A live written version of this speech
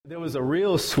There was a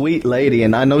real sweet lady,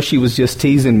 and I know she was just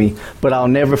teasing me, but I'll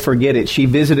never forget it. She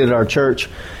visited our church,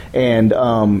 and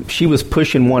she was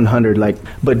pushing 100,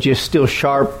 but just still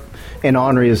sharp and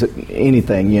ornery as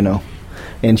anything, you know.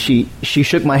 And she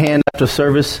shook my hand after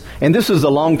service, and this was a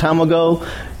long time ago.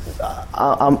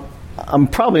 I'm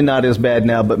probably not as bad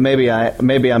now, but maybe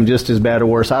I'm just as bad or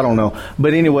worse. I don't know.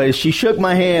 But anyway, she shook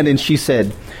my hand and she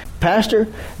said, "Pastor,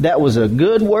 that was a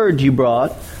good word you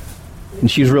brought." And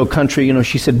she's real country, you know.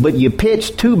 She said, "But you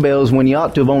pitched 2 bells when you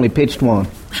ought to have only pitched 1.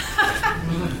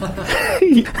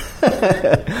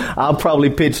 I'll probably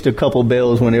pitched a couple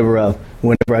bells whenever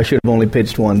I should have only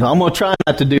pitched 1. I'm going to try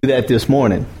not to do that this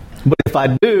morning. But if I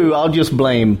do, I'll just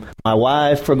blame my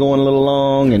wife for going a little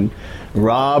long, and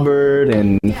Robert,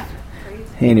 and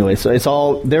anyway, so it's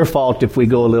all their fault if we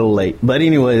go a little late. But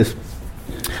anyways,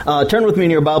 turn with me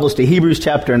in your Bibles to Hebrews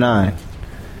chapter 9.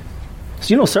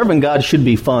 So, you know, serving God should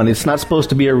be fun. It's not supposed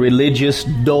to be a religious,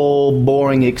 dull,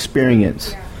 boring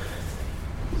experience.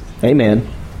 Amen.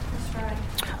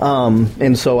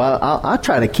 And so I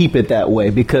try to keep it that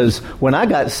way, because when I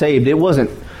got saved, it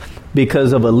wasn't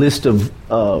because of a list of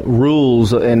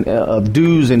rules and of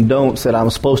do's and don'ts that I'm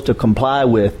supposed to comply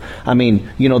with. I mean,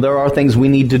 you know, there are things we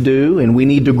need to do and we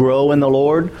need to grow in the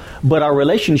Lord, but our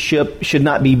relationship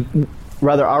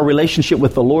our relationship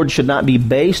with the Lord should not be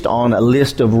based on a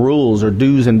list of rules or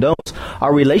do's and don'ts.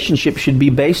 Our relationship should be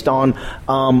based on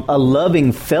a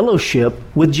loving fellowship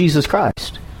with Jesus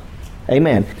Christ.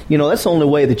 Amen. You know, that's the only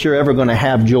way that you're ever going to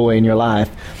have joy in your life.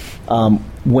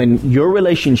 When your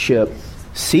relationship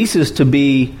ceases to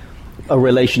be a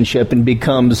relationship and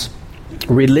becomes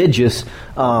religious,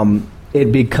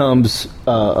 it becomes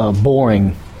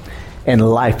boring and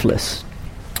lifeless.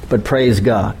 But praise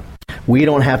God, we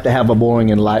don't have to have a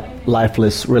boring and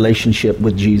lifeless relationship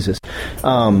with Jesus.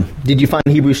 Did you find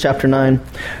Hebrews chapter 9?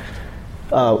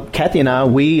 Kathy and I,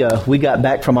 we got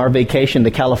back from our vacation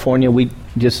to California. We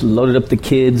just loaded up the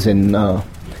kids and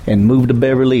moved to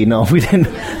Beverly. No, we didn't.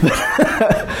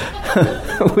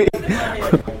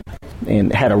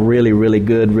 And had a really, really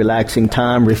good, relaxing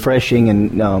time, refreshing,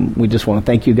 and we just want to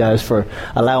thank you guys for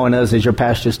allowing us as your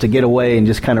pastors to get away and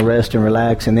just kind of rest and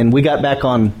relax. And then we got back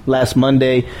on last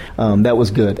Monday. That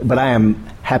was good. But I am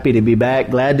happy to be back,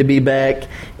 glad to be back,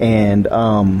 and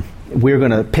we're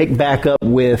going to pick back up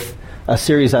with a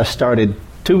series I started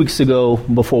 2 weeks ago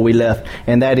before we left,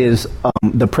 and that is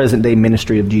the present-day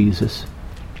ministry of Jesus.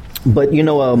 But, you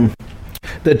know,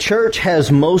 the church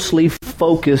has mostly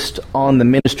focused on the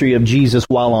ministry of Jesus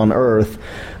while on earth,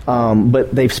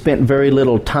 but they've spent very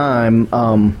little time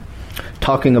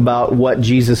talking about what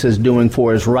Jesus is doing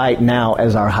for us right now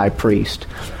as our high priest.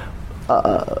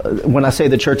 When I say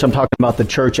the church, I'm talking about the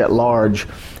church at large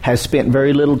has spent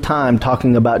very little time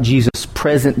talking about Jesus'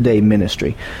 present-day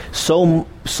ministry. So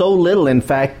little, in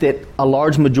fact, that a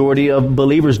large majority of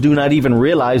believers do not even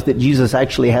realize that Jesus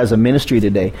actually has a ministry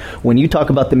today. When you talk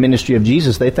about the ministry of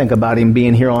Jesus, they think about him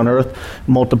being here on earth,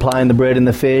 multiplying the bread and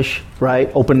the fish, right?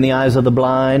 Opening the eyes of the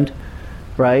blind,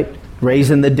 right?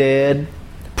 Raising the dead,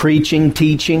 preaching,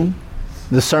 teaching,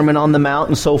 the Sermon on the Mount,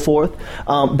 and so forth.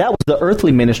 That was the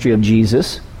earthly ministry of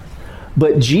Jesus.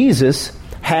 But Jesus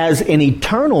has an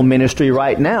eternal ministry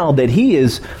right now that he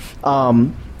is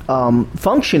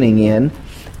functioning in,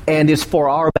 and is for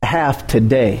our behalf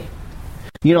today.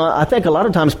 You know, I think a lot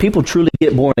of times people truly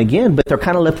get born again, but they're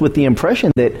kind of left with the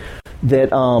impression that they're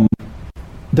kind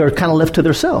of left to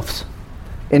themselves.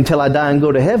 Until I die and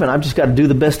go to heaven, I've just got to do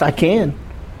the best I can,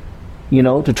 you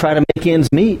know, to try to make ends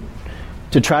meet,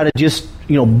 to try to just,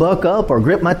 you know, buck up or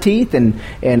grit my teeth and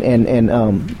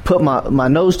put my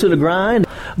nose to the grind.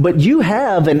 But you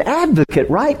have an advocate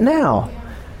right now,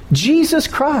 Jesus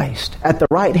Christ, at the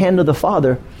right hand of the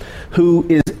Father, who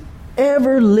is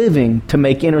ever living to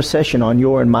make intercession on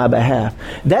your and my behalf.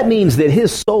 That means that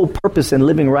his sole purpose in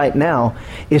living right now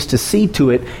is to see to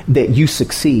it that you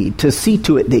succeed, to see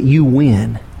to it that you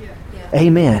win.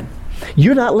 Amen.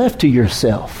 You're not left to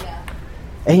yourself.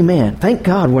 Amen. Thank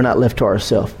God we're not left to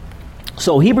ourselves.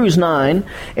 So Hebrews 9,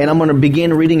 and I'm going to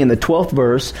begin reading in the 12th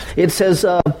verse. It says,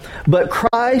 "But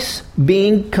Christ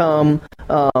being come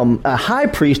a high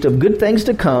priest of good things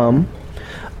to come,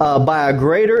 by a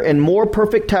greater and more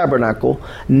perfect tabernacle,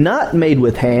 not made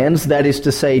with hands, that is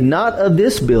to say, not of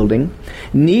this building,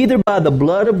 neither by the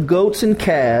blood of goats and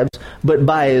calves, but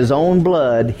by his own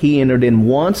blood he entered in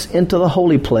once into the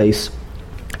holy place,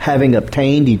 having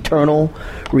obtained eternal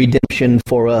redemption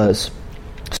for us."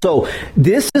 So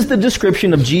this is the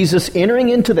description of Jesus entering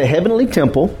into the heavenly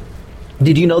temple.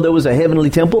 Did you know there was a heavenly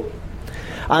temple?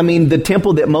 I mean, the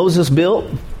temple that Moses built,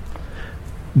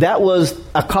 that was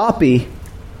a copy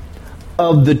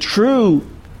of the true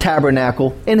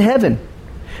tabernacle in heaven.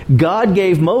 God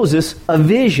gave Moses a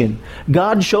vision.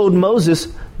 God showed Moses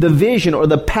the vision or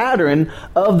the pattern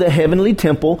of the heavenly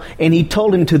temple, and he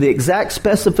told him to the exact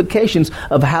specifications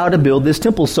of how to build this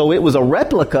temple. So it was a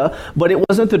replica, but it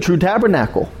wasn't the true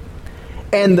tabernacle.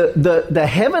 And the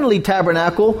heavenly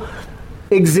tabernacle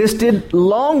existed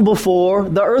long before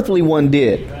the earthly one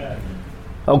did.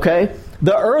 Okay?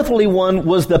 The earthly one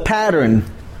was the pattern,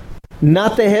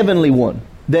 not the heavenly one.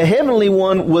 The heavenly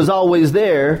one was always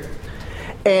there,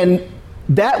 and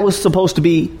that was supposed to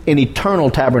be an eternal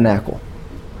tabernacle,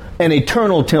 an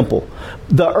eternal temple.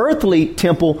 The earthly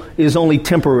temple is only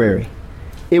temporary.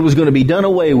 It was going to be done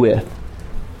away with.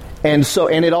 And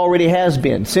it already has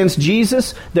been. Since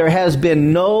Jesus, there has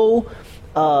been no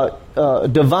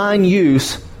divine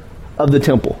use of the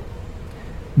temple.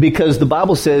 Because the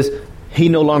Bible says he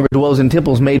no longer dwells in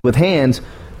temples made with hands.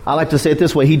 I like to say it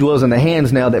this way: he dwells in the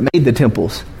hands now that made the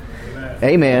temples.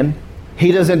 Amen.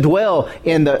 He doesn't dwell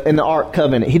in the Ark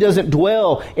Covenant. He doesn't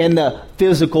dwell in the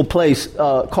physical place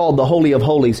called the Holy of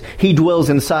Holies. He dwells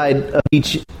inside of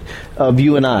each of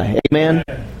you and I. Amen.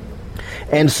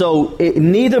 And so,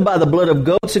 neither by the blood of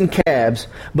goats and calves,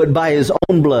 but by his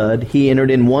own blood, he entered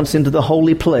in once into the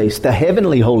holy place, the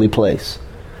heavenly holy place,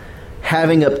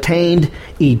 having obtained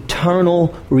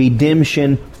eternal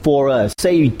redemption for us.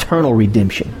 Say eternal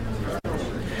redemption.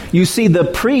 You see, the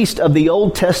priest of the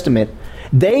Old Testament,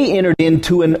 they entered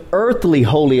into an earthly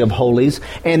holy of holies,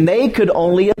 and they could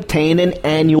only obtain an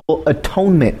annual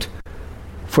atonement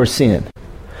for sin.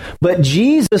 But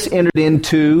Jesus entered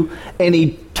into an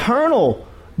eternal,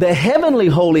 the heavenly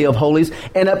holy of holies,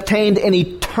 and obtained an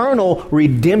eternal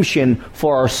redemption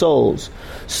for our souls.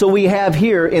 So we have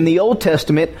here in the Old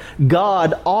Testament,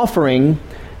 God offering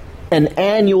an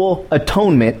annual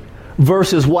atonement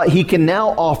versus what he can now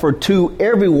offer to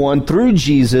everyone through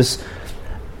Jesus,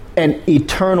 an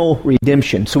eternal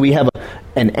redemption. So we have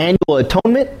an annual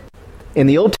atonement in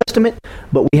the Old Testament,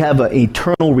 but we have an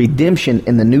eternal redemption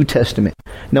in the New Testament.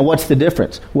 Now, what's the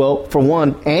difference? Well, for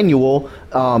one, annual,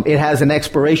 it has an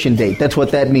expiration date. That's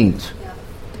what that means.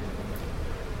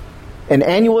 An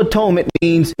annual atonement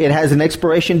means it has an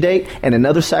expiration date, and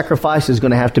another sacrifice is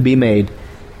going to have to be made.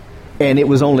 And it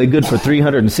was only good for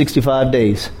 365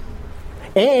 days.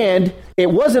 And it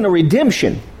wasn't a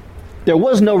redemption. There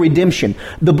was no redemption.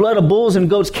 The blood of bulls and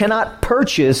goats cannot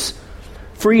purchase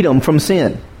freedom from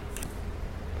sin.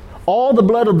 All the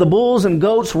blood of the bulls and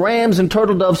goats, rams and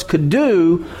turtle doves could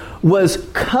do was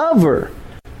cover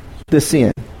the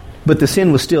sin. But the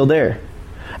sin was still there.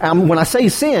 When I say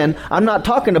sin, I'm not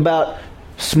talking about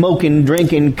smoking,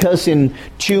 drinking, cussing,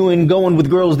 chewing, going with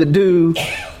girls that do,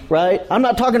 right? I'm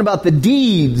not talking about the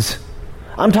deeds.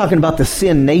 I'm talking about the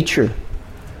sin nature.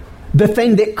 The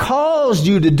thing that caused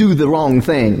you to do the wrong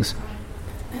things.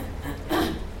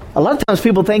 A lot of times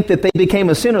people think that they became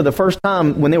a sinner the first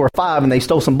time when they were 5 and they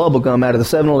stole some bubble gum out of the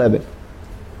 7-Eleven.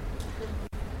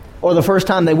 Or the first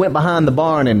time they went behind the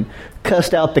barn and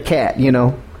cussed out the cat, you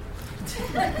know.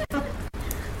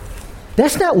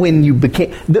 That's not when you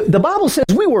became... The Bible says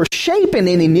we were shapen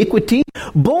in iniquity,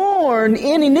 born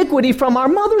in iniquity from our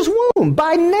mother's womb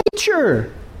by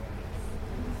nature.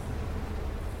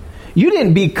 You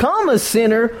didn't become a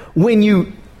sinner when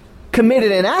you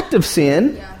committed an act of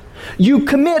sin. Yeah. You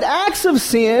commit acts of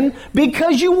sin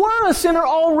because you were a sinner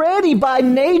already by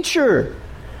nature.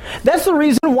 That's the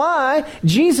reason why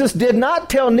Jesus did not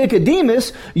tell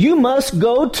Nicodemus, you must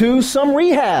go to some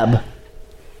rehab.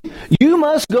 You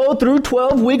must go through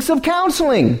 12 weeks of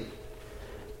counseling.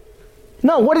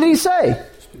 No, what did he say?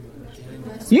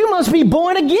 You must be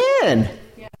born again.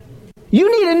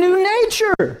 You need a new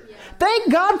nature.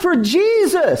 Thank God for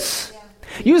Jesus.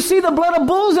 You see, the blood of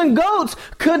bulls and goats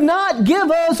could not give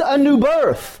us a new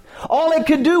birth. All it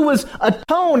could do was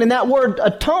atone. And that word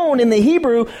atone in the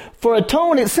Hebrew, for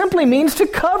atone, it simply means to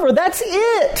cover. That's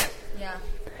it. Yeah.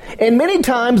 And many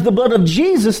times the blood of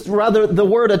Jesus, rather the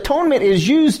word atonement, is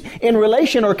used in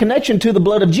relation or connection to the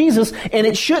blood of Jesus, and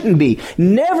it shouldn't be.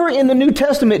 Never in the New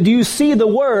Testament do you see the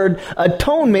word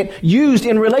atonement used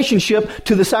in relationship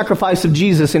to the sacrifice of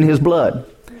Jesus and his blood.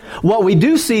 What we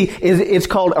do see is it's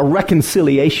called a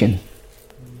reconciliation,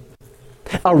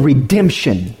 a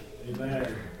redemption,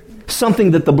 Amen.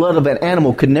 Something that the blood of an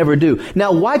animal could never do.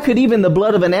 Now, why could even the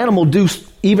blood of an animal do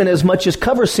even as much as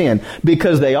cover sin?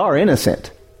 Because they are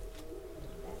innocent.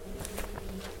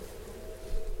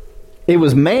 It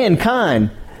was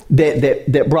mankind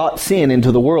that brought sin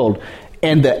into the world,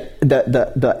 and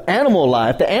the animal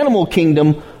life, the animal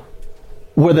kingdom,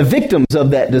 were the victims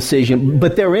of that decision,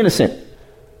 but they're innocent.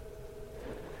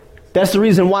 That's the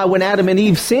reason why when Adam and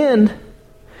Eve sinned,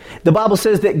 The Bible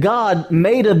says that God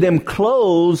made of them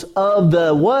clothes of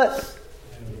the what?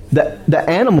 The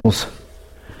animals.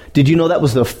 Did you know that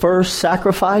was the first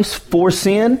sacrifice for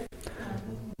sin?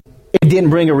 It didn't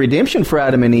bring a redemption for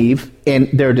Adam and Eve and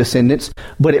their descendants,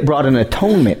 but it brought an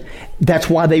atonement. That's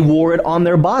why they wore it on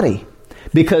their body,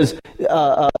 because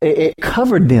it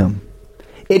covered them.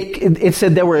 It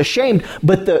said they were ashamed,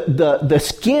 but the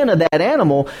skin of that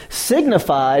animal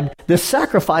signified the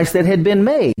sacrifice that had been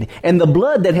made and the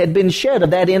blood that had been shed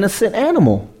of that innocent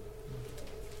animal.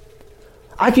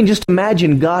 I can just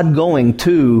imagine God going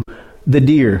to the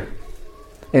deer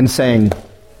and saying,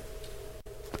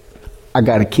 I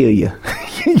got to kill you.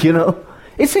 You know,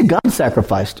 it said God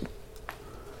sacrificed him.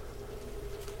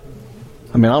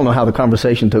 I mean, I don't know how the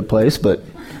conversation took place, but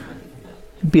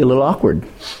it'd be a little awkward.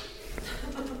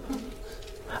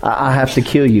 I have to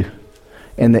kill you.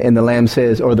 And the lamb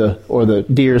says, or the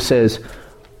deer says,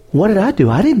 what did I do?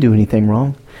 I didn't do anything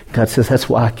wrong. God says, that's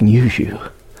why I can use you.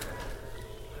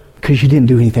 Because you didn't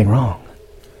do anything wrong.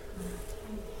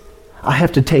 I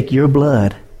have to take your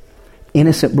blood,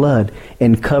 innocent blood,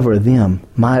 and cover them,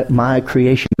 my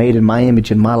creation made in my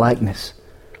image and my likeness.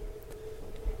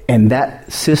 And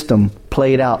that system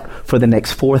played out for the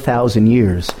next 4,000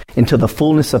 years until the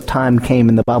fullness of time came.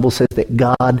 And the Bible says that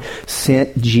God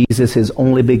sent Jesus, his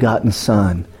only begotten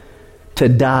Son, to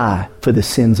die for the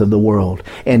sins of the world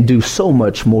and do so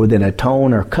much more than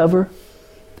atone or cover,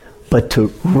 but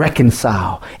to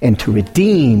reconcile and to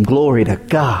redeem. Glory to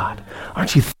God.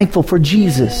 Aren't you thankful for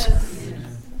Jesus? Yes.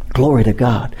 Glory to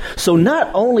God. So not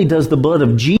only does the blood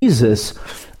of Jesus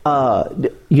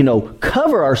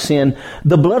cover our sin,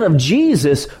 the blood of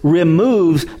Jesus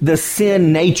removes the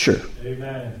sin nature.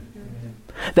 Amen.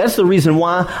 That's the reason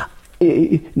why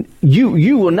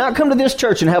you will not come to this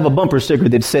church and have a bumper sticker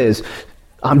that says,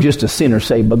 I'm just a sinner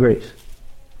saved by grace.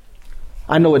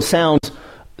 I know it sounds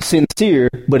sincere,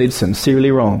 but it's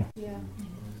sincerely wrong. Yeah.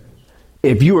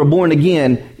 If you were born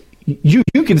again, you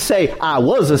can say, I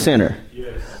was a sinner.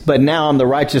 Yes. But now I'm the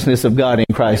righteousness of God in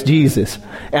Christ Jesus.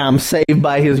 And I'm saved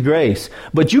by his grace.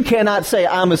 But you cannot say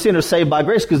I'm a sinner saved by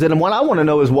grace, because then what I want to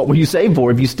know is, what were you saved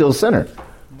for if you're still a sinner?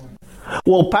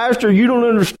 Well, Pastor, you don't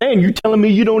understand. You're telling me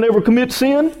you don't ever commit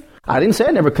sin? I didn't say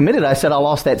I never committed. I said I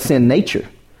lost that sin nature.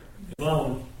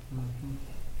 Well,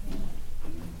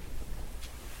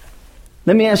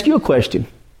 let me ask you a question.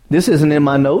 This isn't in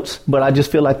my notes, but I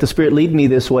just feel like the Spirit lead me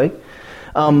this way.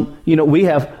 We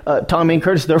have Tommy and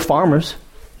Curtis, they're farmers.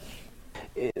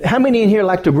 How many in here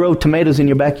like to grow tomatoes in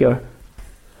your backyard?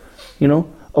 You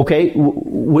know? Okay,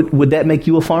 would that make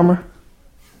you a farmer?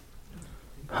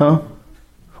 Huh?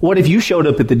 What if you showed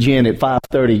up at the gym at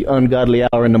 5:30, ungodly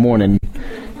hour in the morning,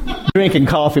 drinking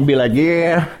coffee and be like,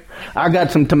 yeah, I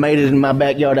got some tomatoes in my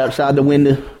backyard outside the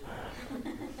window.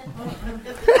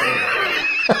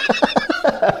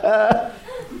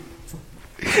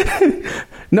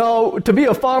 No, to be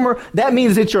a farmer, that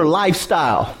means it's your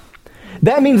lifestyle.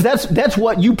 That means that's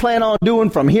what you plan on doing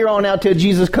from here on out till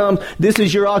Jesus comes. This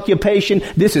is your occupation.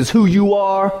 This is who you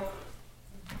are.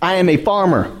 I am a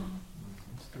farmer.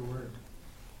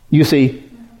 You see?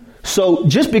 So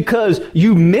just because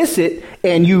you miss it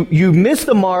and you miss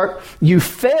the mark, you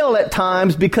fail at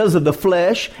times because of the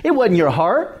flesh, it wasn't your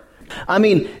heart. I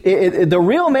mean, the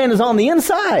real man is on the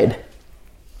inside.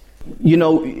 You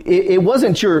know, it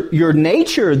wasn't your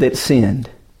nature that sinned.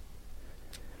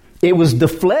 It was the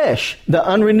flesh, the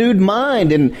unrenewed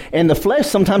mind, and the flesh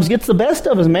sometimes gets the best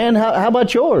of us, man. How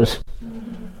about yours?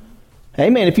 Hey,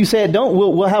 man, if you say it don't,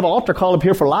 we'll have an altar call up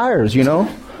here for liars, you know.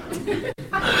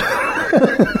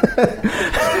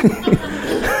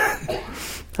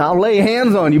 I'll lay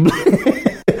hands on you.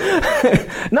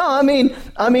 No, I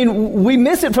mean, we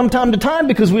miss it from time to time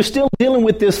because we're still dealing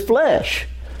with this flesh.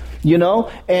 You know,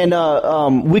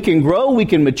 and we can grow, we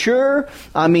can mature.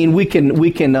 I mean, we can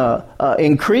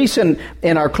increase in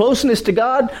our closeness to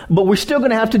God, but we're still going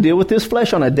to have to deal with this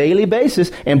flesh on a daily basis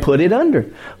and put it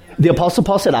under. The Apostle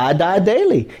Paul said, I die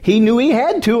daily. He knew he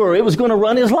had to, or it was going to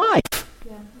run his life.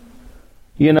 Yeah.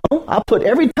 You know, I put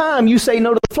every time you say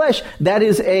no to the flesh, that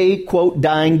is a, quote,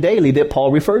 dying daily that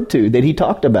Paul referred to, that he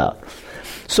talked about.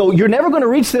 So you're never going to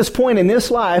reach this point in this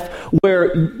life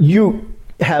where you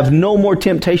have no more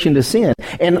temptation to sin.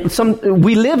 And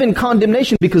we live in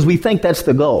condemnation because we think that's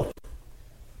the goal.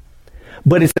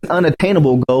 But it's an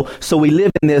unattainable goal. So we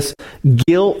live in this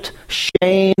guilt,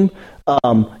 shame,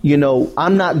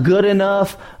 I'm not good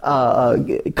enough,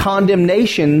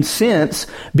 condemnation sense,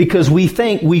 because we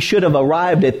think we should have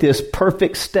arrived at this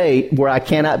perfect state where I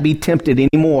cannot be tempted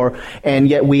anymore, and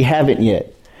yet we haven't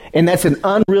yet. And that's an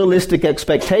unrealistic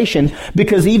expectation,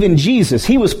 because even Jesus,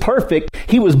 he was perfect.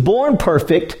 He was born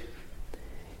perfect,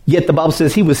 Yet the Bible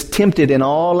says he was tempted in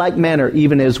all like manner,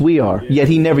 even as we are. Yet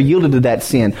he never yielded to that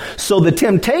sin. So the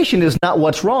temptation is not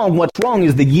what's wrong. What's wrong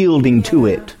is the yielding to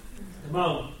it.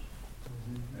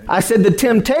 I said the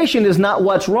temptation is not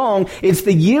what's wrong. It's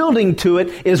the yielding to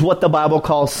it is what the Bible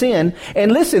calls sin.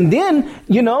 And listen, then,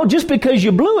 just because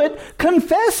you blew it,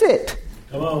 confess it.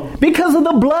 Because of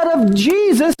the blood of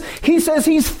Jesus, he says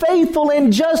he's faithful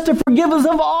and just to forgive us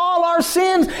of all our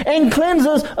sins and cleanse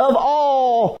us of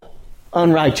all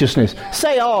unrighteousness.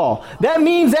 Say all. That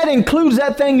means that includes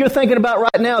that thing you're thinking about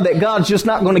right now that God's just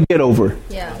not going to get over.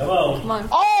 Yeah. Come on.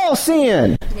 All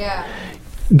sin. Yeah.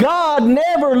 God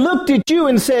never looked at you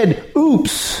and said,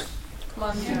 oops. Come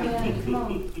on. Yeah. Come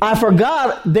on. I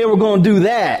forgot they were going to do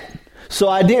that. So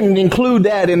I didn't include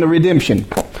that in the redemption.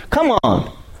 Come on.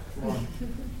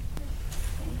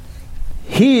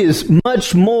 He is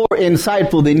much more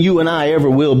insightful than you and I ever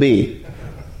will be.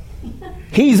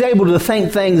 He's able to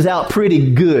think things out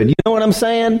pretty good. You know what I'm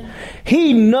saying?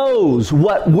 He knows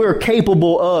what we're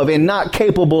capable of and not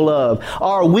capable of.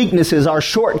 Our weaknesses, our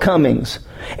shortcomings.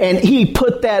 And he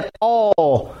put that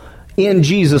all in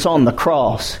Jesus on the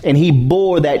cross. And he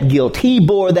bore that guilt. He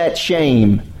bore that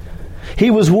shame. He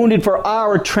was wounded for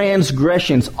our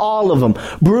transgressions, all of them.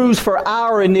 Bruised for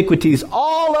our iniquities,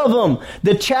 all of them.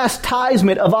 The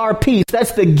chastisement of our peace.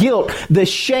 That's the guilt, the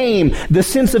shame, the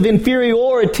sense of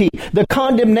inferiority, the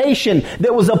condemnation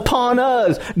that was upon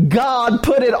us. God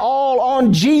put it all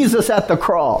on Jesus at the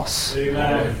cross.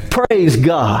 Amen. Praise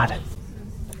God.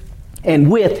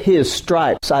 And with his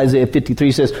stripes, Isaiah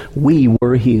 53 says, we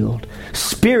were healed.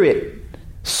 Spirit,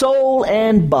 soul,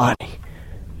 and body.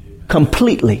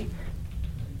 Completely.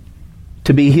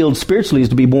 To be healed spiritually is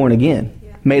to be born again.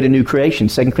 Yeah. Made a new creation.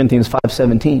 2 Corinthians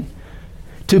 5:17.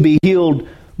 To be healed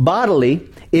bodily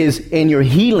is in your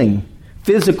healing.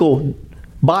 Physical,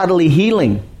 bodily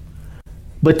healing.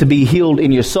 But to be healed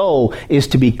in your soul is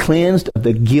to be cleansed of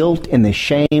the guilt and the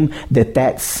shame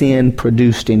that sin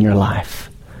produced in your life.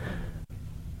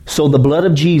 So the blood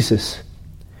of Jesus,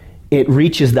 it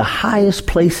reaches the highest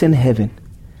place in heaven.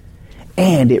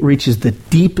 And it reaches the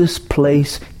deepest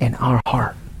place in our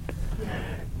heart.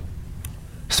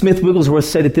 Smith Wigglesworth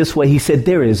said it this way. He said,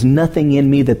 there is nothing in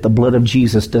me that the blood of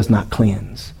Jesus does not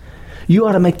cleanse. You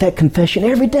ought to make that confession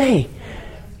every day.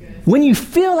 When you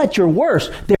feel at your worst,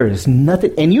 there is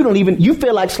nothing, and you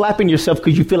feel like slapping yourself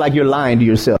because you feel like you're lying to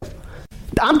yourself.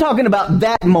 I'm talking about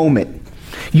that moment.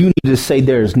 You need to say,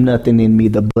 there is nothing in me,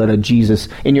 the blood of Jesus.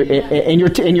 And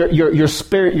your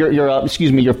spirit,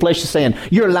 your flesh is saying,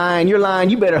 you're lying,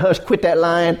 you better hush, quit that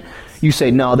lying. You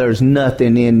say, no, there's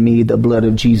nothing in me the blood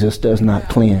of Jesus does not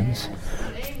cleanse.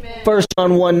 1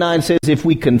 John 1:9 says, if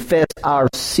we confess our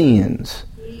sins.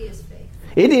 He is faithful.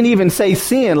 It didn't even say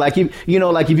sin. Like if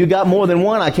you got more than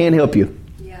one, I can't help you.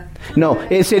 Yeah. No,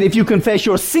 it said if you confess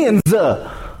your sins,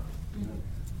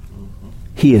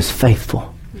 he is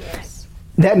faithful. Yes.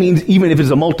 That means even if it's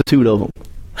a multitude of them.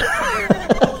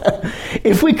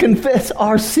 If we confess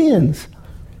our sins,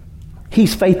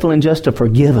 he's faithful and just to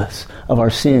forgive us of our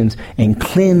sins and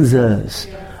cleanse us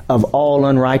of all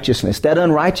unrighteousness. That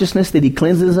unrighteousness that he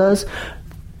cleanses us,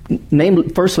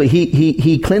 firstly,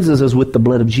 he cleanses us with the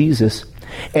blood of Jesus.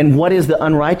 And what is the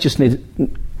unrighteousness?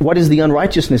 What is the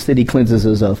unrighteousness that he cleanses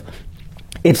us of?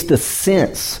 It's the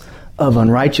sense of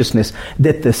unrighteousness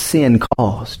that the sin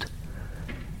caused.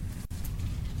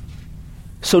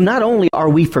 So not only are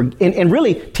we and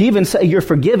really to even say you're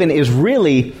forgiven is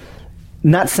really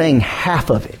not saying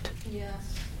half of it. Yes.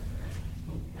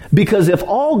 Because if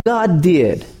all God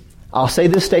did, I'll say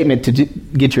this statement to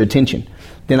get your attention,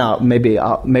 then maybe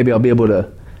I'll be able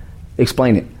to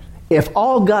explain it. If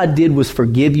all God did was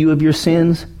forgive you of your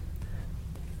sins,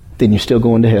 then you're still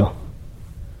going to hell.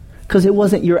 Because it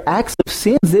wasn't your acts of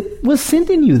sins that was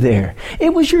sending you there.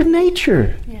 It was your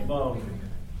nature. Yeah.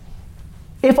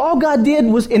 If all God did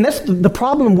was, and that's the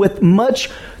problem with much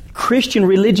Christian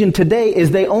religion today, is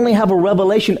they only have a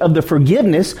revelation of the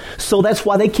forgiveness, so that's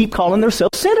why they keep calling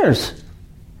themselves sinners.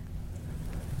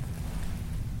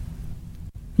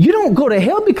 You don't go to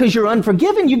hell because you're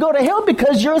unforgiven. You go to hell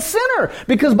because you're a sinner.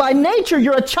 Because by nature,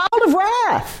 you're a child of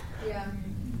wrath. Yeah.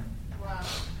 Wow.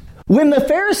 When the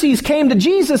Pharisees came to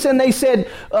Jesus and they said,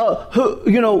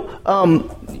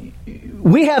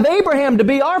 we have Abraham to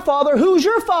be our father. Who's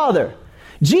your father?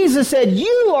 Jesus said,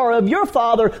 you are of your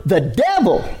father, the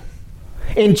devil.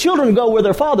 And children go where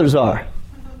their fathers are.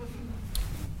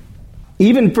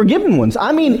 Even forgiven ones.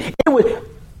 I mean,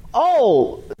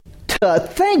 to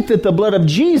think that the blood of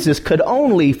Jesus could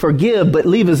only forgive but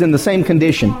leave us in the same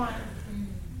condition.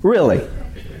 Really.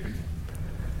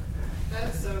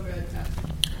 That's so good.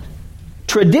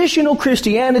 Traditional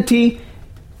Christianity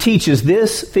teaches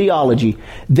this theology,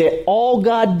 that all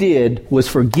God did was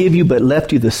forgive you but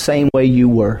left you the same way you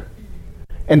were.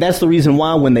 And that's the reason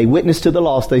why when they witness to the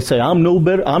lost, they say, I'm no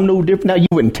better, I'm no different. Now, you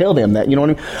wouldn't tell them that, you know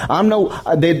what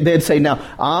I mean? They'd say, now,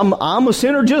 I'm a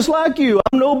sinner just like you.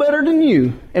 I'm no better than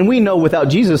you. And we know without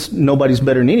Jesus, nobody's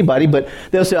better than anybody. But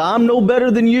they'll say, I'm no better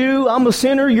than you. I'm a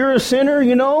sinner. You're a sinner.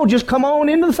 You know, just come on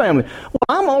into the family. Well,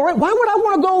 I'm all right. Why would I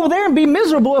want to go over there and be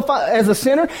miserable as a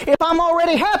sinner if I'm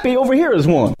already happy over here as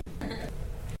one?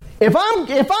 If I'm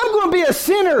going to be a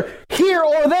sinner here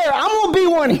or there, I'm going to be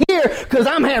one here because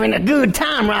I'm having a good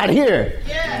time right here.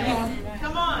 Yes.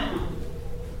 Come on.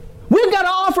 We've got to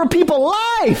offer people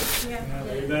life.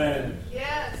 Amen.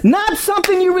 Yes. Not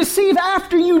something you receive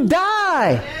after you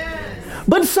die. Yes.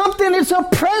 But something that's a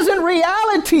present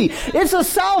reality. It's a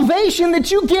salvation that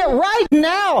you get right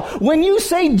now when you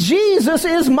say, Jesus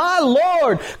is my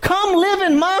Lord. Come live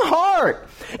in my heart.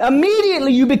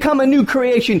 Immediately you become a new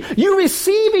creation. You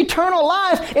receive eternal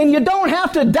life and you don't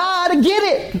have to die to get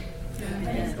it.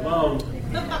 Come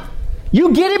on.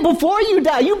 You get it before you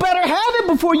die. You better have it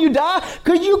before you die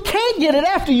because you can't get it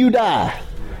after you die.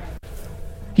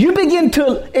 You begin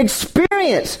to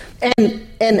experience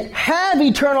and have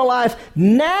eternal life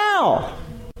now.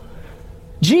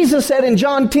 Jesus said in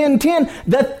John 10:10,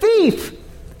 the thief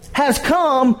has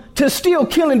come to steal,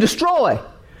 kill, and destroy.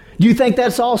 Do you think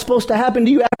that's all supposed to happen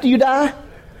to you after you die?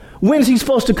 When's he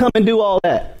supposed to come and do all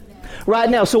that? Right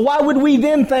now. So why would we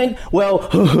then think, well,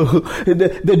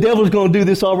 the devil's going to do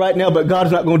this all right now, but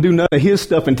God's not going to do none of his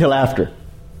stuff until after?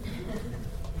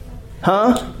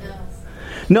 Huh?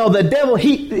 No, the devil,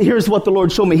 here's what the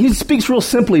Lord showed me. He speaks real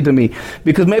simply to me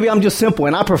because maybe I'm just simple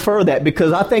and I prefer that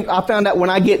because I think I found out when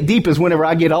I get deep is whenever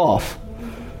I get off.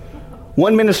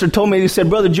 One minister told me, he said,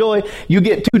 Brother Joy, you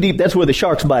get too deep, that's where the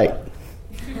sharks bite.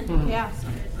 Yeah.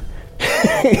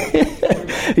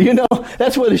 You know,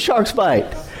 that's where the sharks bite.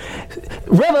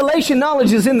 Revelation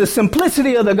knowledge is in the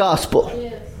simplicity of the gospel.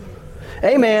 Yes.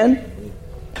 Amen.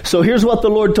 So here's what the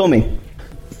Lord told me.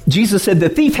 Jesus said the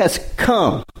thief has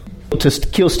come to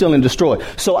kill, steal, and destroy.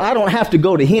 So I don't have to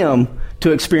go to him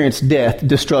to experience death,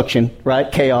 destruction, right?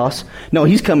 Chaos. No,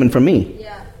 he's coming for me.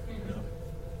 Yeah.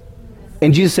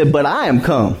 And Jesus said, but I am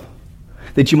come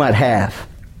that you might have.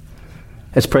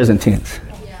 That's present tense.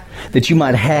 That you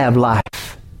might have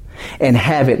life and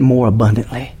have it more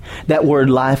abundantly. That word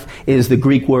life is the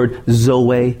Greek word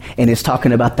zoe, and it's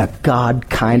talking about the God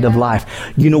kind of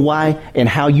life. You know why and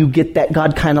how you get that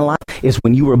God kind of life is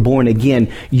when you were born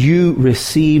again, you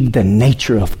received the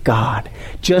nature of God,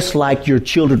 just like your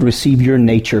children receive your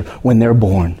nature when they're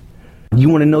born. You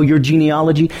want to know your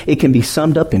genealogy? It can be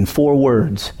summed up in 4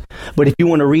 words. But if you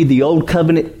want to read the Old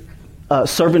Covenant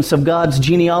servants of God's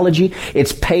genealogy,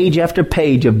 it's page after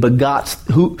page of begots,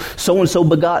 who so-and-so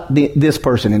begot this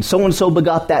person and so-and-so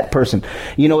begot that person.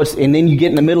 You know, and then you get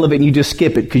in the middle of it and you just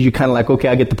skip it because you're kind of like, okay,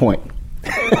 I get the point.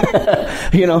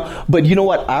 You know, but you know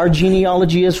what our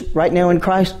genealogy is right now in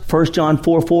Christ? 1 John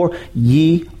 4:4,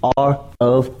 ye are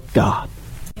of God.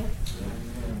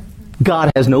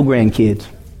 God has no grandkids.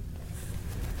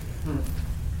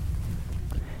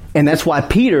 And that's why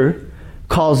Peter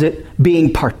calls it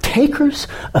being partakers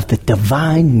of the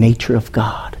divine nature of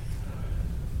God.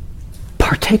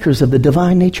 Partakers of the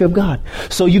divine nature of God.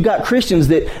 So you got Christians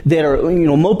that are, you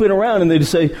know, moping around and they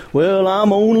just say, well,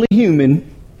 I'm only human.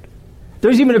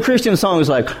 There's even a Christian song that's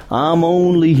like, I'm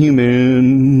only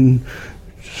human,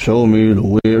 show me the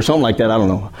way, or something like that. I don't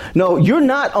know. No, you're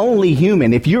not only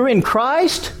human. If you're in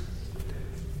Christ,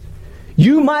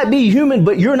 you might be human,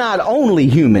 but you're not only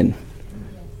human.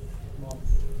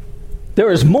 There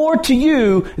is more to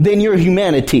you than your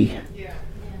humanity.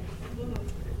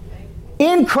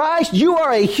 In Christ, you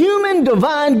are a human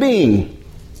divine being.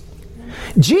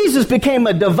 Jesus became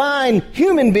a divine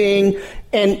human being,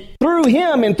 and through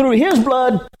him and through his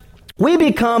blood, we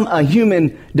become a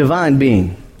human divine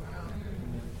being.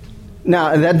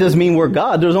 Now, that doesn't mean we're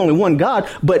God. There's only one God,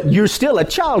 but you're still a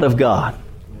child of God.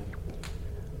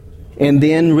 And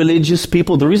then religious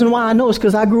people, the reason why I know is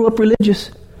because I grew up religious.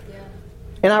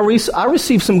 And I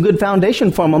received some good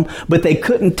foundation from them, but they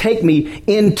couldn't take me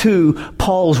into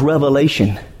Paul's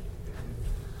revelation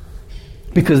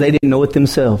because they didn't know it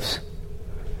themselves.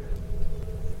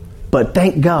 But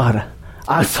thank God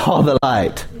I saw the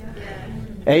light.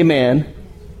 Amen.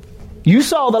 You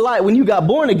saw the light when you got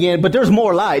born again, but there's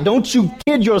more light. Don't you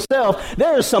kid yourself.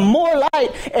 There is some more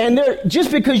light, and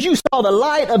just because you saw the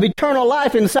light of eternal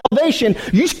life and salvation,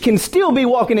 you can still be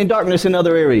walking in darkness in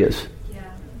other areas.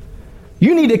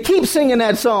 You need to keep singing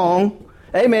that song.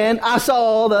 Amen. I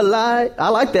saw the light. I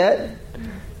like that.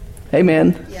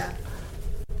 Amen. Yeah.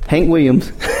 Hank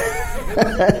Williams.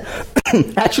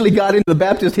 actually got into the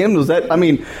Baptist hymnals.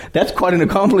 That's quite an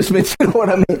accomplishment. You know what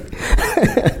I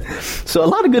mean? So a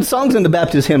lot of good songs in the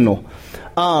Baptist hymnal.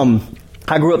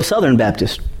 I grew up Southern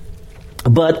Baptist,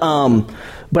 but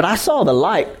I saw the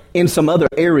light in some other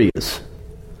areas.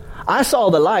 I saw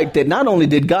the light that not only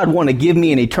did God want to give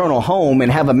me an eternal home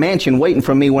and have a mansion waiting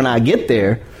for me when I get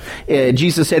there.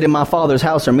 Jesus said, in my Father's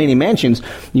house are many mansions.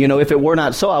 You know, if it were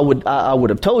not so, I would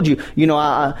have told you. You know,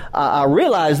 I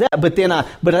realized that, but then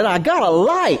I got a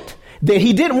light that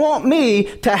he didn't want me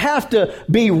to have to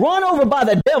be run over by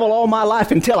the devil all my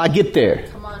life until I get there.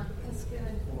 Come on. That's good.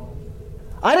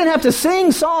 I didn't have to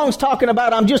sing songs talking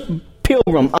about I'm just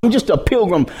a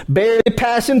pilgrim barely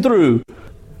passing through,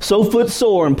 so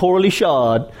footsore and poorly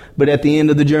shod, but at the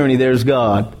end of the journey there's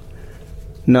God.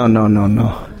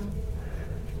 No.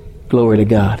 Glory to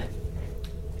God.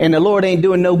 And the Lord ain't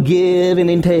doing no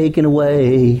giving and taking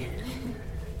away.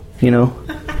 You know.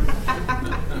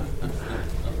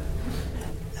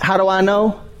 How do I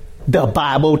know? The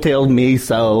Bible tells me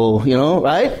so, you know,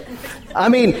 right? I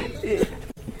mean,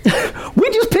 we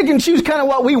just pick and choose kind of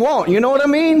what we want, you know what I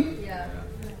mean? Yeah.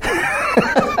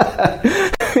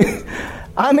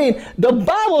 I mean, the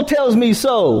Bible tells me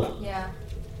so. Yeah.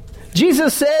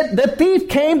 Jesus said, the thief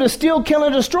came to steal, kill,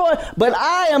 and destroy, but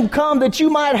I am come that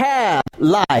you might have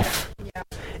life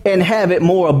and have it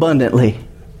more abundantly.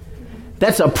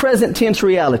 That's a present tense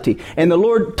reality. And the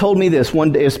Lord told me this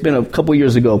one day, it's been a couple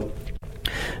years ago.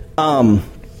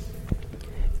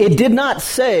 It did not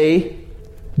say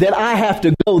that I have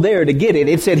to go there to get it.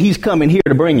 It said he's coming here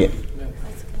to bring it.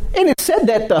 And it said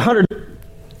that the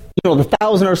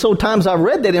 1,000 or so times I've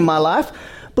read that in my life,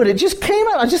 but it just came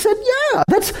out. I just said, yeah,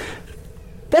 that's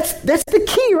the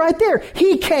key right there.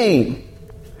 He came.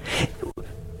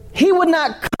 He would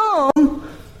not come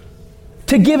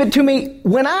to give it to me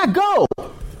when I go.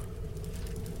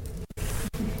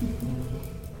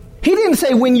 He didn't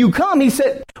say when you come. He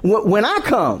said when I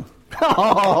come.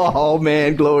 Oh,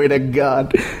 man, glory to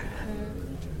God.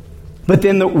 But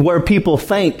then where people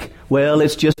think, well,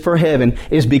 it's just for heaven,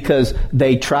 is because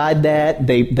they tried that,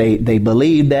 they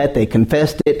believed that, they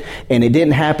confessed it, and it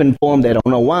didn't happen for them. They don't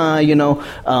know why, you know.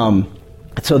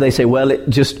 So they say, well, it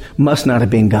just must not have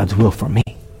been God's will for me.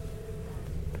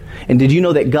 And did you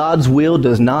know that God's will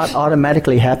does not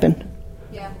automatically happen?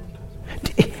 Yeah.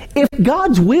 If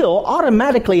God's will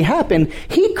automatically happened,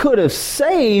 he could have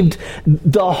saved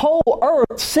the whole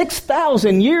earth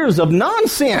 6,000 years of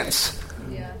nonsense.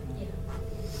 Yeah.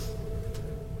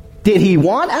 Did he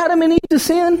want Adam and Eve to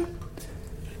sin?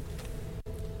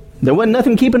 There wasn't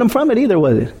nothing keeping them from it either,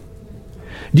 was it?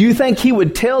 Do you think he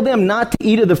would tell them not to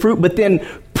eat of the fruit, but then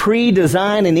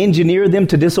pre-design and engineer them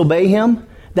to disobey him?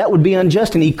 That would be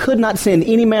unjust, and he could not send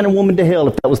any man or woman to hell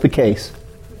if that was the case.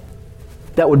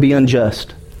 That would be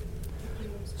unjust.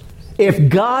 If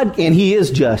God, and he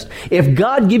is just, if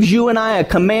God gives you and I a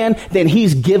command, then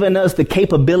he's given us the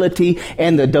capability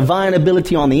and the divine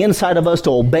ability on the inside of us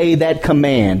to obey that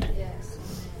command. Yes.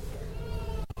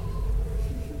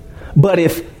 But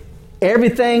if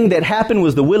everything that happened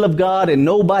was the will of God and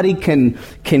nobody can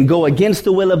go against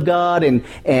the will of God and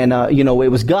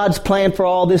it was God's plan for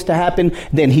all this to happen,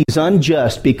 then he's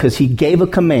unjust because he gave a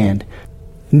command,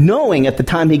 knowing at the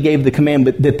time he gave the command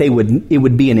that it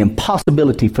would be an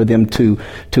impossibility for them to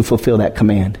fulfill that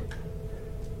command.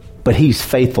 But he's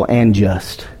faithful and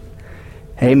just.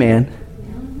 Amen.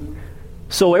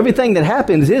 So everything that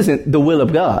happens isn't the will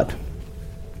of God.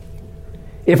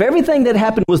 If everything that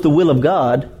happened was the will of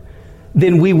God,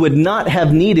 then we would not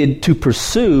have needed to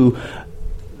pursue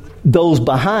those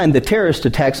behind the terrorist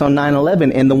attacks on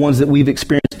 9/11 and the ones that we've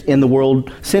experienced in the world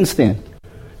since then.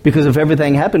 Because if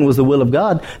everything happened was the will of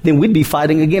God, then we'd be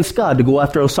fighting against God to go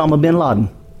after Osama bin Laden.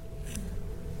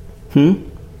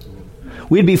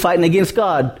 We'd be fighting against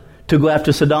God to go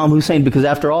after Saddam Hussein, because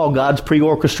after all, God's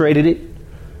pre-orchestrated it.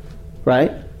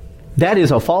 Right? That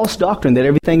is a false doctrine that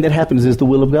everything that happens is the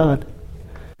will of God.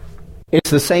 It's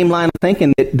the same line of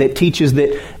thinking that teaches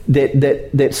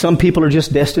that some people are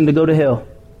just destined to go to hell.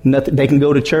 They can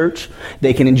go to church,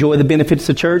 they can enjoy the benefits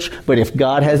of church, but if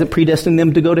God hasn't predestined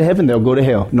them to go to heaven, they'll go to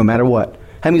hell, no matter what.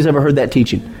 How many's ever heard that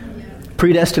teaching?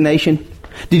 Predestination.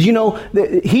 Did you know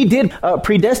that he did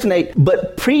predestinate,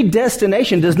 but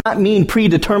predestination does not mean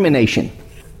predetermination.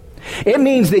 It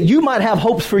means that you might have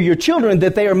hopes for your children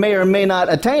that they may or may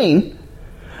not attain,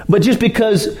 but just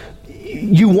because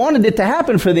you wanted it to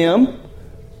happen for them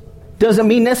doesn't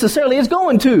mean necessarily it's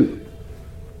going to.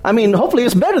 I mean, hopefully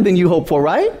it's better than you hope for,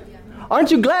 right? Yeah. Aren't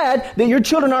you glad that your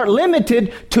children aren't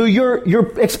limited to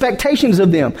your expectations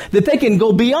of them, that they can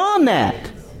go beyond that?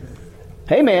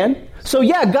 Amen. So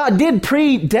yeah, God did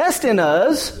predestine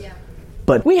us,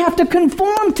 but we have to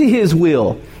conform to His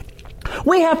will.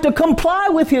 We have to comply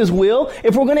with His will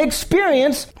if we're going to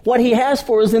experience what He has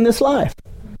for us in this life.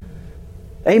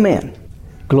 Amen.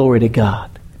 Glory to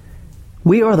God.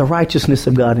 We are the righteousness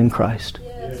of God in Christ.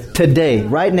 Today,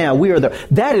 right now,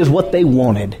 that is what they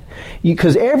wanted.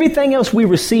 Because everything else we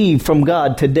receive from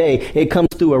God today, it comes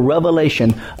through a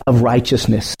revelation of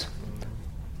righteousness.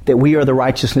 That we are the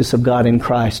righteousness of God in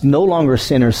Christ. No longer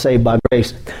sinners saved by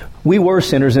grace. We were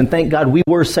sinners, and thank God we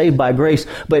were saved by grace,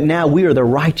 but now we are the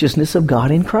righteousness of God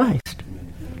in Christ.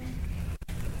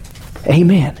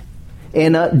 Amen.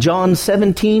 In John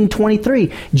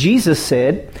 17:23, Jesus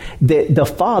said that the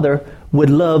Father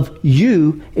would love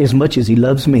you as much as He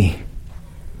loves me.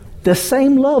 The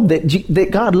same love that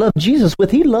God loved Jesus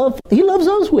with, He loves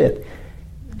us with.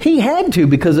 He had to,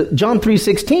 because John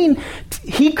 3:16,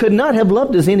 He could not have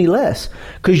loved us any less.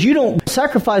 Because you don't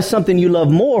sacrifice something you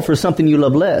love more for something you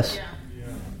love less.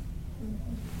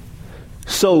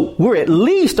 So we're at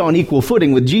least on equal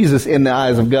footing with Jesus in the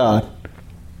eyes of God.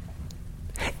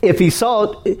 If He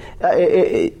saw,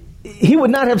 He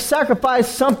would not have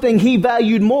sacrificed something He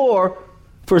valued more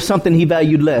for something He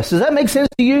valued less. Does that make sense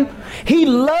to you? He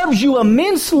loves you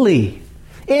immensely,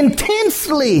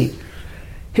 intensely.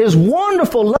 His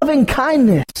wonderful loving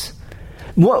kindness.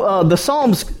 The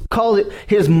Psalms call it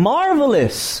His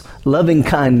marvelous loving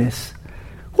kindness.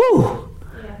 Woo!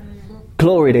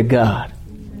 Glory to God.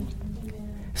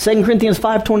 2 Corinthians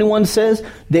 5:21 says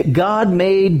that God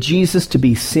made Jesus to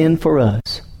be sin for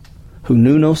us, who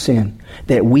knew no sin,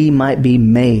 that we might be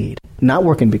made. Not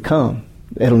work and become.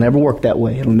 It'll never work that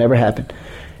way. It'll never happen.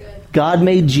 God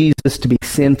made Jesus to be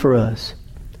sin for us,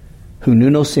 who knew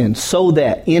no sin, so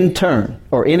that in turn,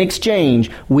 or in exchange,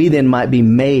 we then might be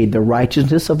made the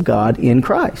righteousness of God in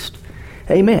Christ.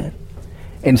 Amen.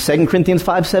 And 2 Corinthians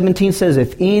 5:17 says,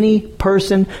 if any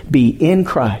person be in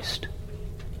Christ,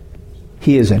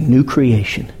 he is a new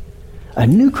creation. A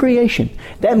new creation.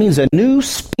 That means a new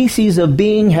species of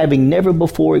being having never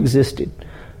before existed.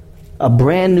 A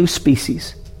brand new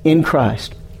species in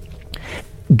Christ.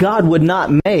 God would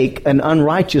not make an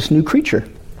unrighteous new creature.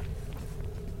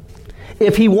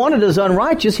 If He wanted us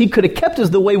unrighteous, He could have kept us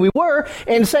the way we were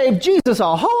and saved Jesus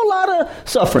a whole lot of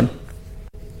suffering.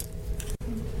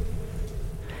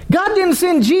 God didn't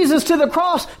send Jesus to the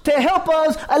cross to help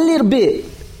us a little bit.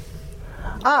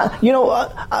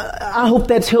 I hope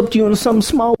that's helped you in some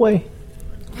small way.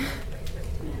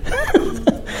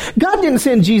 God didn't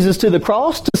send Jesus to the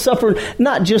cross to suffer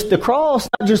not just the cross,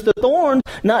 not just the thorns,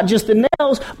 not just the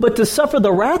nails, but to suffer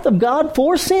the wrath of God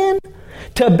for sin,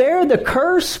 to bear the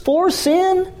curse for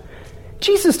sin.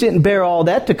 Jesus didn't bear all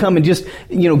that to come and just,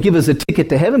 give us a ticket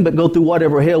to heaven, but go through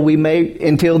whatever hell we may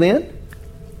until then.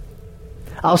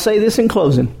 I'll say this in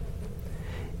closing.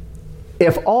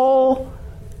 If all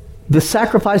the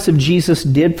sacrifice of Jesus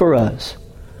did for us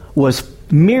was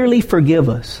merely forgive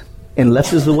us and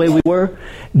left us the way we were,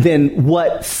 then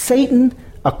what Satan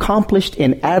accomplished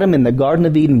in Adam in the Garden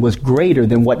of Eden was greater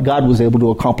than what God was able to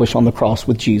accomplish on the cross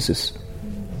with Jesus.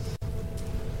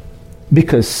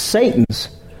 Because Satan's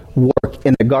work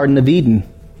in the Garden of Eden,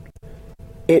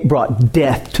 it brought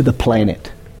death to the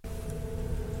planet.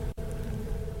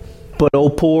 But oh,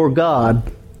 poor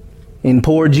God and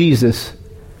poor Jesus,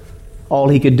 all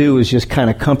He could do is just kind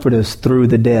of comfort us through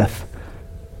the death.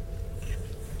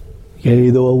 Yea,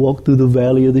 though I walk through the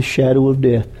valley of the shadow of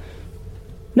death.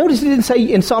 Notice it didn't say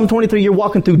in Psalm 23 you're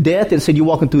walking through death. It said you're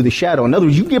walking through the shadow. In other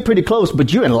words, you get pretty close,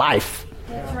 but you're in life.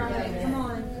 That's right. Come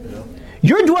on.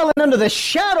 You're dwelling under the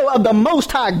shadow of the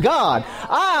Most High God.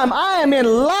 I am in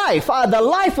life. The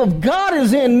life of God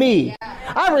is in me.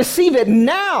 I receive it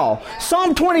now.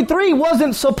 Psalm 23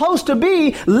 wasn't supposed to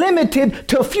be limited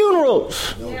to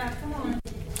funerals. Yeah, come on.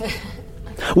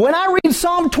 When I read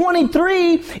Psalm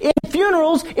 23 in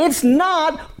funerals, it's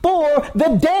not for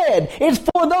the dead. It's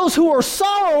for those who are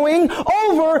sorrowing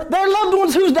over their loved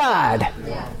ones who's died.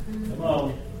 Yeah. Come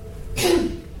on.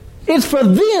 It's for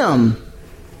them.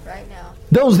 Right now.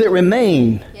 Those that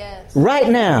remain. Yes. Right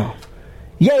now.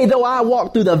 Yea, though I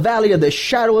walk through the valley of the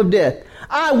shadow of death,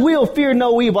 I will fear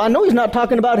no evil. I know he's not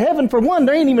talking about heaven. For one,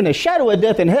 there ain't even a shadow of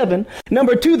death in heaven.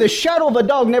 Number two, the shadow of a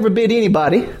dog never bit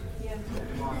anybody.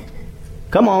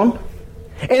 Come on.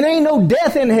 And there ain't no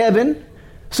death in heaven.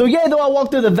 So yea, though I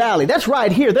walk through the valley. That's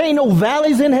right here. There ain't no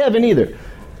valleys in heaven either.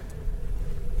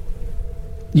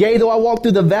 Yea, though I walk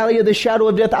through the valley of the shadow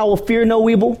of death, I will fear no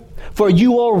evil, for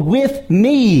you are with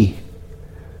me.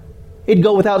 It'd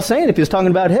go without saying if he's talking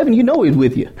about heaven, you know he's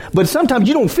with you. But sometimes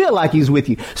you don't feel like he's with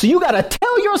you. So you got to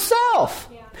tell yourself.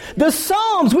 The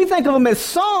Psalms, we think of them as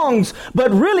songs,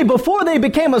 but really before they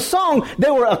became a song, they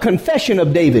were a confession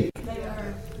of David.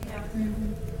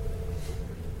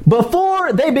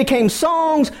 Before they became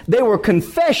songs, they were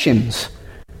confessions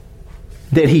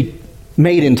that he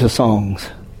made into songs.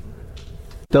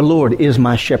 The Lord is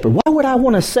my shepherd. Why would I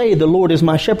want to say the Lord is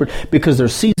my shepherd? Because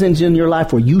there's seasons in your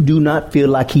life where you do not feel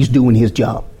like he's doing his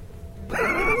job.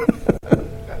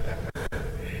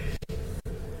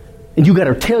 And you got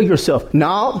to tell yourself,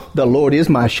 no, the Lord is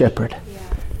my shepherd.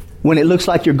 When it looks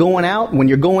like you're going out, when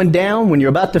you're going down, when you're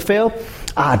about to fail,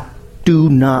 I do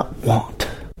not want.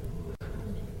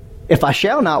 If I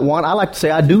shall not want, I like to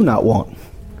say I do not want.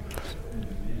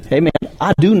 Amen.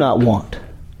 I do not want.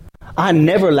 I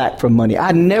never lack for money.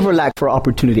 I never lack for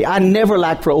opportunity. I never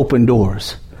lack for open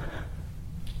doors.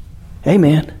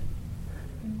 Amen.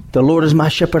 The Lord is my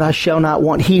shepherd, I shall not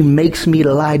want. He makes me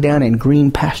to lie down in green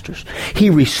pastures. He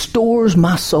restores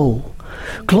my soul.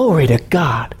 Glory to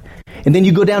God. And then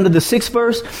you go down to the 6th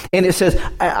verse, and it says,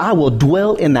 I will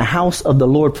dwell in the house of the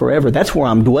Lord forever. That's where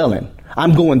I'm dwelling.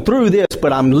 I'm going through this,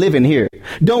 but I'm living here.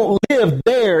 Don't live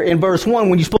there in verse 1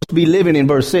 when you're supposed to be living in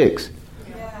verse 6.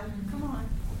 Yeah. Come on.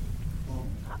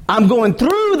 I'm going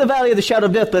through the valley of the shadow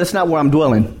of death, but that's not where I'm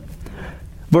dwelling.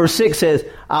 Verse 6 says,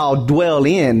 I'll dwell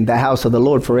in the house of the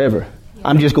Lord forever.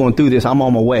 I'm just going through this. I'm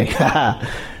on my way.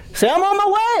 Say, I'm on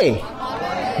my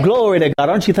way. Glory to God.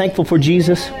 Aren't you thankful for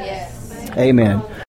Jesus? Yes. Amen.